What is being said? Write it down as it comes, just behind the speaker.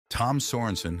Tom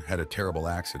Sorensen had a terrible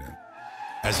accident.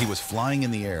 As he was flying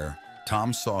in the air,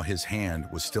 Tom saw his hand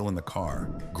was still in the car,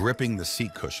 gripping the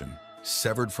seat cushion,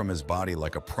 severed from his body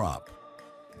like a prop.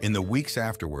 In the weeks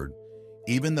afterward,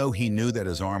 even though he knew that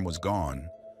his arm was gone,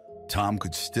 Tom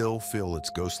could still feel its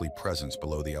ghostly presence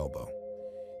below the elbow.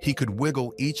 He could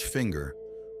wiggle each finger,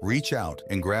 reach out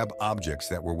and grab objects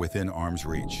that were within arm's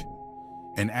reach.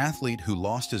 An athlete who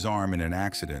lost his arm in an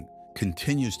accident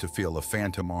continues to feel a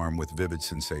phantom arm with vivid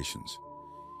sensations.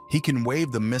 He can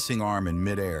wave the missing arm in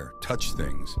midair, touch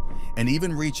things, and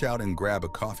even reach out and grab a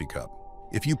coffee cup.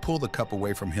 If you pull the cup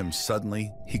away from him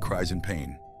suddenly, he cries in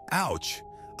pain. Ouch!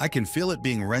 I can feel it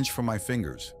being wrenched from my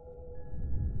fingers.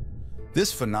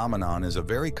 This phenomenon is a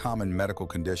very common medical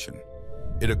condition.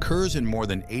 It occurs in more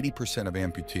than 80% of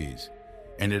amputees,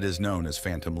 and it is known as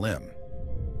phantom limb.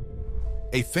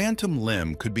 A phantom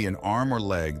limb could be an arm or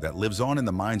leg that lives on in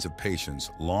the minds of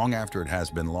patients long after it has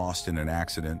been lost in an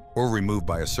accident or removed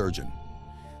by a surgeon.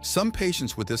 Some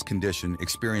patients with this condition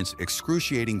experience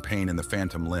excruciating pain in the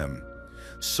phantom limb,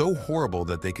 so horrible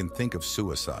that they can think of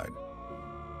suicide.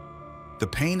 The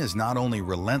pain is not only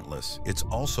relentless, it's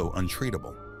also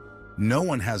untreatable. No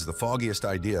one has the foggiest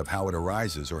idea of how it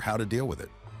arises or how to deal with it.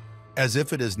 As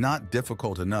if it is not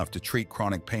difficult enough to treat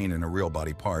chronic pain in a real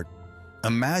body part,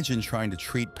 imagine trying to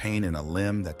treat pain in a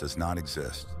limb that does not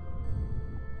exist.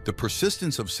 The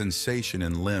persistence of sensation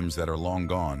in limbs that are long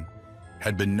gone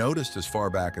had been noticed as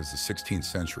far back as the 16th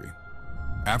century.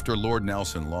 After Lord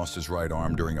Nelson lost his right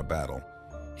arm during a battle,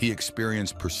 he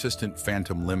experienced persistent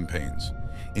phantom limb pains,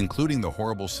 including the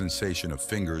horrible sensation of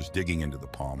fingers digging into the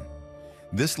palm.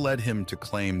 This led him to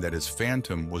claim that his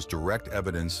phantom was direct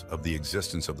evidence of the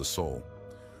existence of the soul.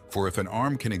 For if an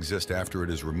arm can exist after it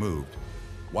is removed,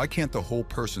 why can't the whole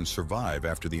person survive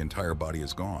after the entire body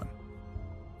is gone?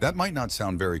 That might not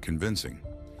sound very convincing,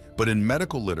 but in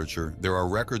medical literature, there are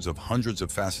records of hundreds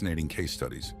of fascinating case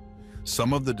studies.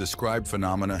 Some of the described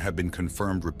phenomena have been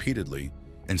confirmed repeatedly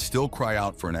and still cry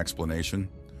out for an explanation,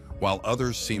 while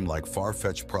others seem like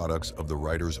far-fetched products of the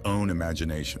writer's own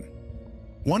imagination.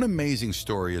 One amazing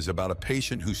story is about a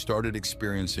patient who started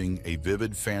experiencing a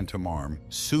vivid phantom arm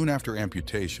soon after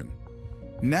amputation.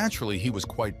 Naturally, he was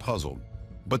quite puzzled,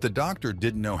 but the doctor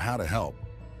didn't know how to help.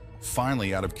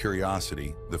 Finally, out of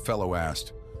curiosity, the fellow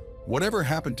asked, "Whatever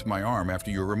happened to my arm after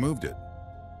you removed it?"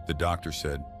 The doctor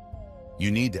said,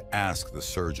 "You need to ask the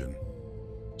surgeon."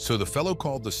 So the fellow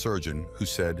called the surgeon, who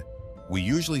said, "We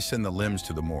usually send the limbs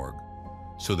to the morgue."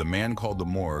 So the man called the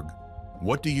morgue.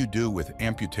 "What do you do with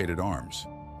amputated arms?"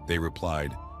 They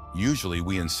replied, "Usually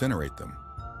we incinerate them."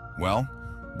 "Well,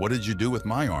 what did you do with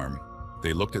my arm?"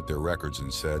 They looked at their records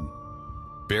and said,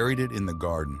 "Buried it in the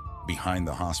garden behind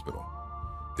the hospital."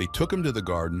 They took him to the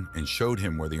garden and showed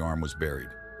him where the arm was buried.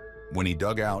 When he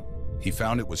dug out, he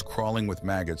found it was crawling with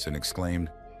maggots and exclaimed,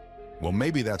 "Well,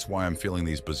 maybe that's why I'm feeling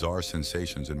these bizarre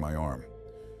sensations in my arm."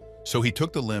 So he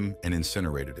took the limb and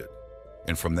incinerated it.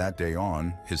 And from that day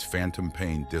on, his phantom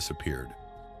pain disappeared.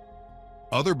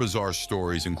 Other bizarre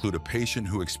stories include a patient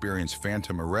who experienced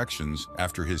phantom erections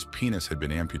after his penis had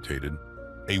been amputated,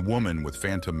 a woman with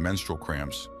phantom menstrual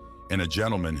cramps, and a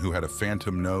gentleman who had a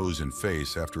phantom nose and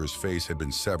face after his face had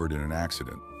been severed in an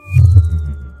accident.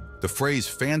 The phrase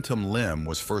phantom limb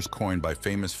was first coined by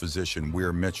famous physician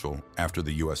Weir Mitchell after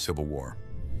the U.S. Civil War.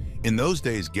 In those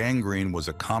days, gangrene was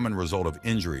a common result of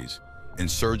injuries, and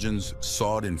surgeons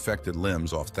sawed infected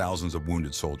limbs off thousands of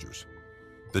wounded soldiers.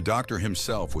 The doctor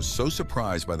himself was so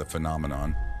surprised by the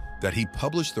phenomenon that he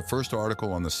published the first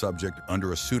article on the subject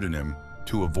under a pseudonym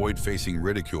to avoid facing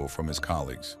ridicule from his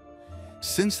colleagues.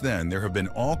 Since then, there have been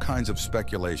all kinds of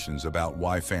speculations about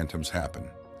why phantoms happen.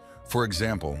 For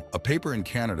example, a paper in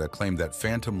Canada claimed that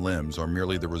phantom limbs are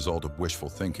merely the result of wishful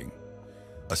thinking.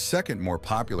 A second, more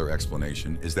popular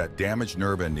explanation is that damaged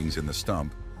nerve endings in the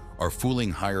stump are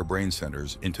fooling higher brain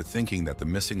centers into thinking that the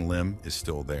missing limb is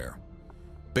still there.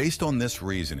 Based on this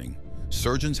reasoning,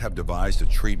 surgeons have devised a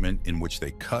treatment in which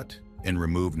they cut and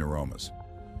remove neuromas.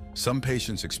 Some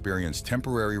patients experience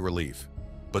temporary relief,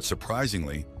 but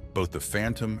surprisingly, both the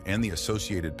phantom and the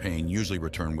associated pain usually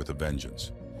return with a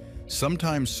vengeance.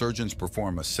 Sometimes surgeons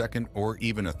perform a second or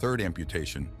even a third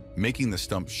amputation, making the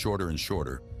stump shorter and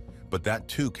shorter, but that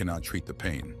too cannot treat the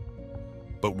pain.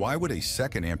 But why would a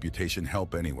second amputation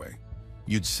help anyway?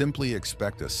 You'd simply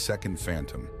expect a second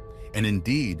phantom. And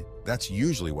indeed, that's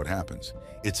usually what happens.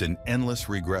 It's an endless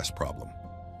regress problem.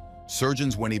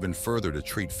 Surgeons went even further to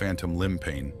treat phantom limb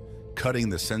pain, cutting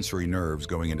the sensory nerves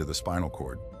going into the spinal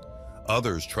cord.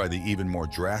 Others try the even more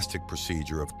drastic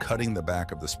procedure of cutting the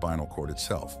back of the spinal cord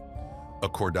itself, a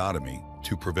cordotomy,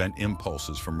 to prevent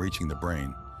impulses from reaching the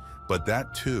brain, but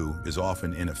that too is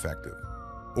often ineffective.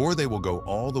 Or they will go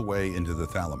all the way into the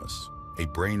thalamus, a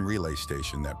brain relay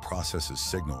station that processes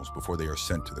signals before they are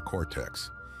sent to the cortex,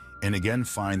 and again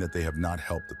find that they have not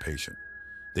helped the patient.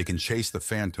 They can chase the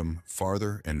phantom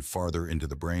farther and farther into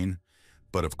the brain,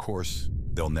 but of course,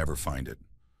 they'll never find it.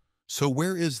 So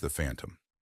where is the phantom?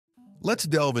 Let's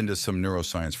delve into some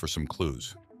neuroscience for some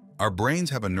clues. Our brains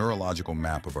have a neurological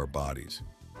map of our bodies.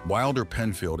 Wilder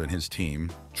Penfield and his team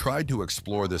tried to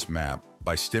explore this map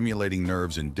by stimulating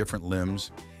nerves in different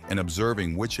limbs and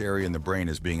observing which area in the brain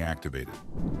is being activated.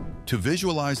 To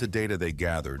visualize the data they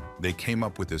gathered, they came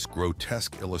up with this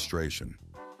grotesque illustration.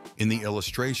 In the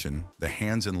illustration, the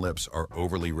hands and lips are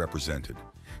overly represented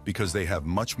because they have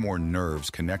much more nerves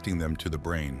connecting them to the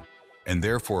brain and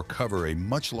therefore cover a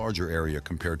much larger area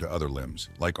compared to other limbs,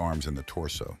 like arms and the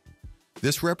torso.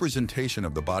 This representation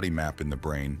of the body map in the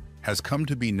brain has come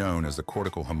to be known as the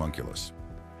cortical homunculus.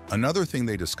 Another thing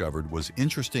they discovered was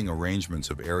interesting arrangements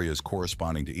of areas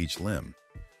corresponding to each limb.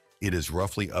 It is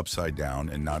roughly upside down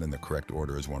and not in the correct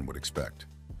order as one would expect.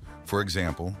 For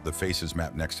example, the face is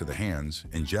mapped next to the hands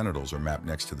and genitals are mapped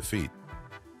next to the feet.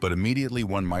 But immediately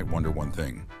one might wonder one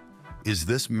thing. Is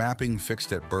this mapping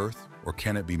fixed at birth or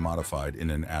can it be modified in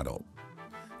an adult?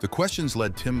 The questions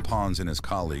led Tim Pons and his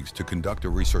colleagues to conduct a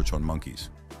research on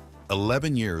monkeys.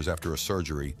 11 years after a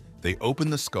surgery, they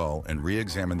opened the skull and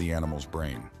re-examined the animal's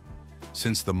brain.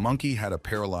 Since the monkey had a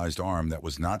paralyzed arm that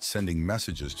was not sending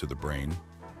messages to the brain,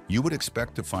 you would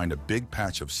expect to find a big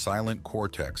patch of silent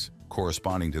cortex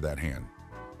corresponding to that hand.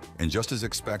 And just as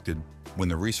expected, when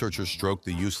the researchers stroked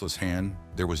the useless hand,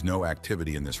 there was no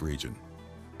activity in this region.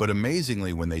 But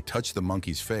amazingly, when they touched the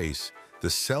monkey's face, the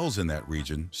cells in that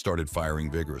region started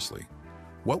firing vigorously.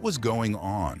 What was going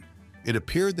on? It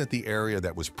appeared that the area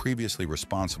that was previously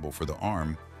responsible for the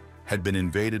arm had been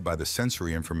invaded by the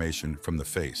sensory information from the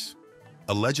face.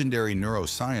 A legendary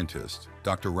neuroscientist,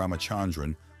 Dr.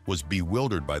 Ramachandran, was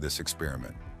bewildered by this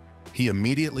experiment. He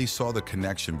immediately saw the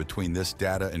connection between this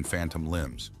data and phantom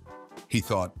limbs. He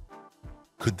thought,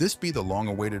 could this be the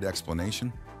long-awaited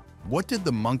explanation? What did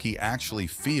the monkey actually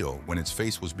feel when its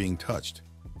face was being touched?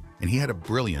 And he had a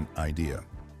brilliant idea.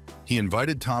 He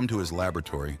invited Tom to his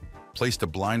laboratory, placed a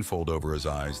blindfold over his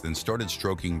eyes, then started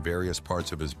stroking various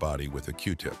parts of his body with a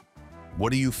Q-tip.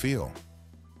 What do you feel?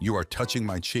 You are touching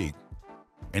my cheek.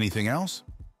 Anything else?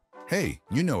 Hey,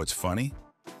 you know it's funny.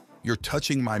 You're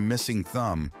touching my missing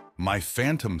thumb, my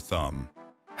phantom thumb.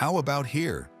 How about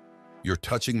here? You're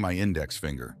touching my index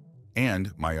finger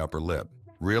and my upper lip.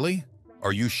 Really?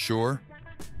 Are you sure?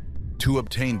 To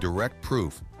obtain direct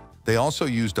proof, they also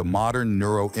used a modern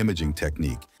neuroimaging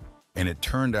technique, and it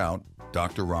turned out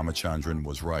Dr. Ramachandran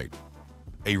was right.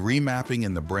 A remapping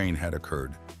in the brain had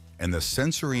occurred, and the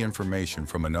sensory information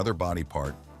from another body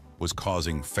part was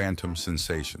causing phantom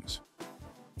sensations.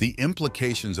 The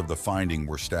implications of the finding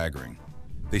were staggering.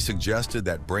 They suggested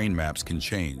that brain maps can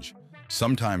change,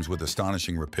 sometimes with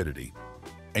astonishing rapidity,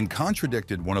 and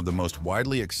contradicted one of the most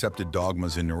widely accepted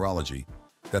dogmas in neurology,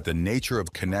 that the nature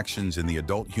of connections in the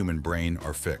adult human brain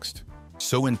are fixed.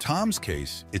 So in Tom's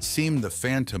case, it seemed the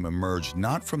phantom emerged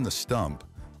not from the stump,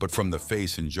 but from the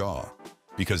face and jaw,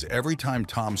 because every time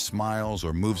Tom smiles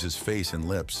or moves his face and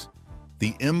lips,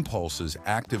 the impulses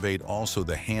activate also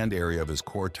the hand area of his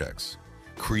cortex,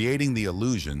 creating the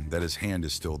illusion that his hand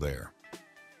is still there.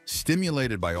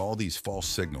 Stimulated by all these false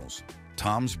signals,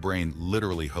 Tom's brain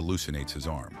literally hallucinates his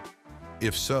arm.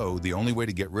 If so, the only way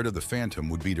to get rid of the phantom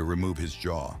would be to remove his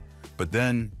jaw, but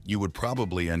then you would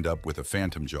probably end up with a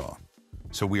phantom jaw.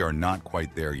 So we are not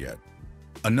quite there yet.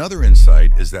 Another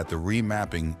insight is that the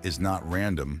remapping is not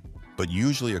random, but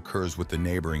usually occurs with the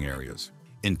neighboring areas.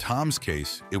 In Tom's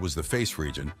case, it was the face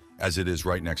region, as it is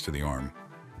right next to the arm.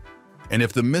 And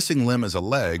if the missing limb is a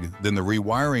leg, then the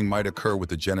rewiring might occur with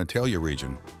the genitalia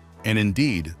region. And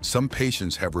indeed, some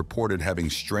patients have reported having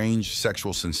strange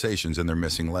sexual sensations in their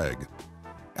missing leg.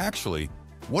 Actually,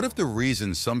 what if the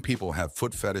reason some people have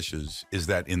foot fetishes is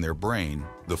that in their brain,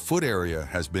 the foot area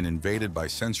has been invaded by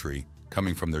sensory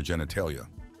coming from their genitalia?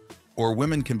 Or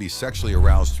women can be sexually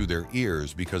aroused through their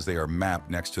ears because they are mapped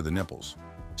next to the nipples.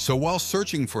 So while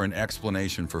searching for an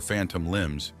explanation for phantom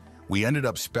limbs, we ended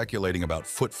up speculating about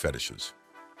foot fetishes.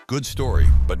 Good story,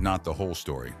 but not the whole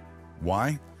story.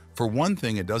 Why? For one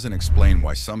thing, it doesn't explain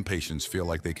why some patients feel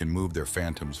like they can move their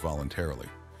phantoms voluntarily.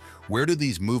 Where do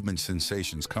these movement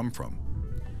sensations come from?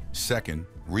 Second,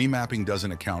 remapping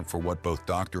doesn't account for what both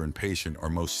doctor and patient are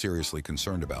most seriously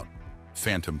concerned about: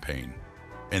 phantom pain.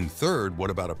 And third, what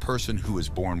about a person who is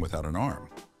born without an arm?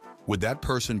 Would that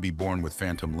person be born with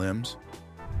phantom limbs?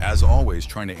 As always,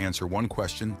 trying to answer one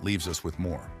question leaves us with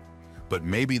more. But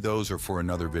maybe those are for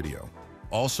another video.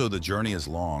 Also, the journey is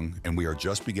long, and we are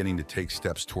just beginning to take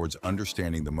steps towards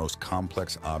understanding the most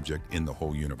complex object in the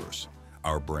whole universe,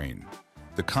 our brain.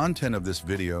 The content of this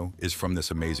video is from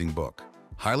this amazing book.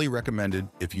 Highly recommended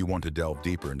if you want to delve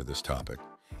deeper into this topic.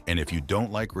 And if you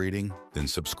don't like reading, then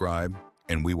subscribe,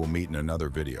 and we will meet in another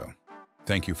video.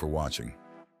 Thank you for watching.